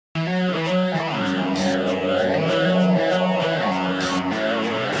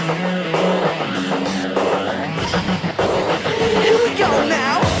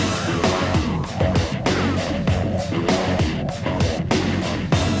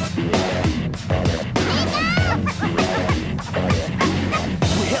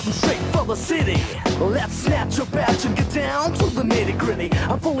city. Let's snatch a badge and get down to the nitty gritty.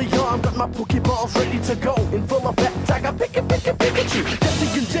 I'm fully armed, got my Pokeballs ready to go. In full effect, I got Pikachu,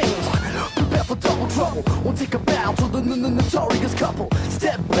 Jesse and James. Prepare for double trouble. Won't take a bow to the notorious couple.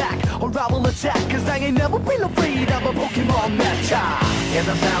 Step back or I will attack, cause I ain't never been afraid of a Pokemon match. Hear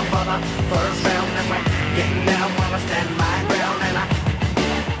the sound for the first round, and we're getting down, wanna stand my ground, and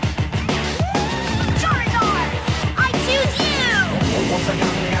Charizard, I choose you! once I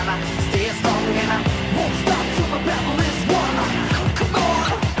come and I stay strong, and I won't stop till the battle is won. Come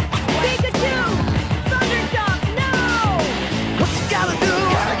on! Pikachu! Thunder Jump, no! What you gotta do?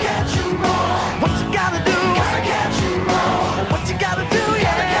 Gotta catch 'em all. What you gotta do? Gotta catch 'em all. What you gotta do?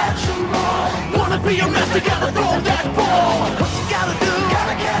 Gotta catch 'em all. Wanna be a master? Gotta throw that ball. What you gotta do?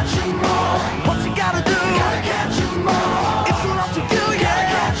 Gotta catch 'em all. What you gotta do? Gotta catch 'em all. It's all up to you, yeah. Gotta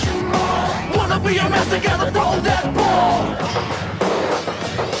catch 'em all. Wanna be a master? Gotta throw that ball.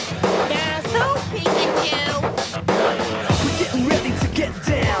 So Pikachu! We're getting ready to get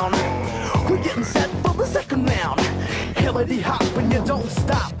down. We're getting set for the second round. Hillity hop and you don't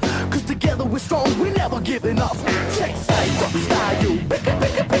stop, cause together we're strong, we're never giving up. Check side, rock style, you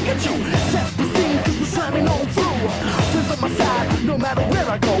Pikachu. Set the scene cause we're slamming on through. Friends on my side, no matter where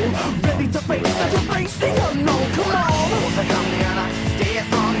I go. Ready to face the unknown, come on. Once I come here, I stay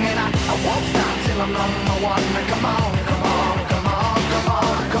strong and I won't stop till I'm number one. Come on, come on, come on, come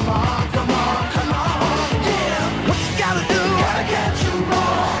on, come on, come on, come on. Yeah, what you gotta do? Gotta catch 'em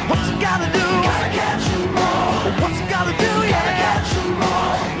all. What you gotta do? Gotta catch 'em all. What you gotta do? Yeah, gotta catch 'em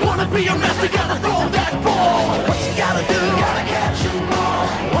all. Wanna be a master? Gotta throw that ball. What you gotta do? Gotta catch 'em all.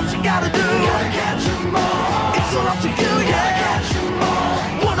 What you gotta do? Gotta catch 'em all. It's all up to you, yeah. Gotta catch 'em all.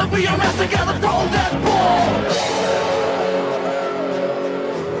 Wanna be a master? Gotta throw that ball.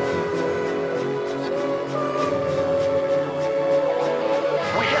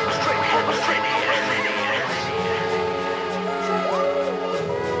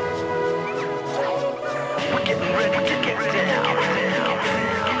 We're getting ready to get down.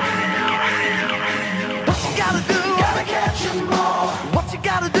 What you gotta do? Gotta catch 'em all. What you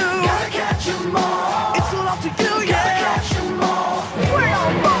gotta do? Gotta catch 'em all. It's all up to you, yeah. Gotta catch 'em all.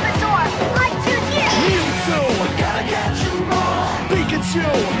 Squirtle, Bulbasaur, I choose you! Mewtwo, gotta catch 'em all. Pikachu,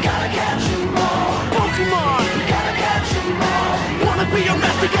 gotta catch 'em all. Pokemon, gotta catch 'em all. Wanna be a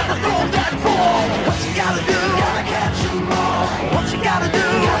master? Gotta throw that ball. What you gotta do? Gotta catch 'em all. What you gotta do?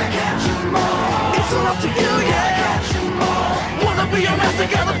 Gotta catch 'em all. It's all up to you, yeah. Gotta catch 'em all. Wanna be a master?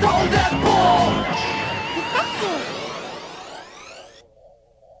 Gotta throw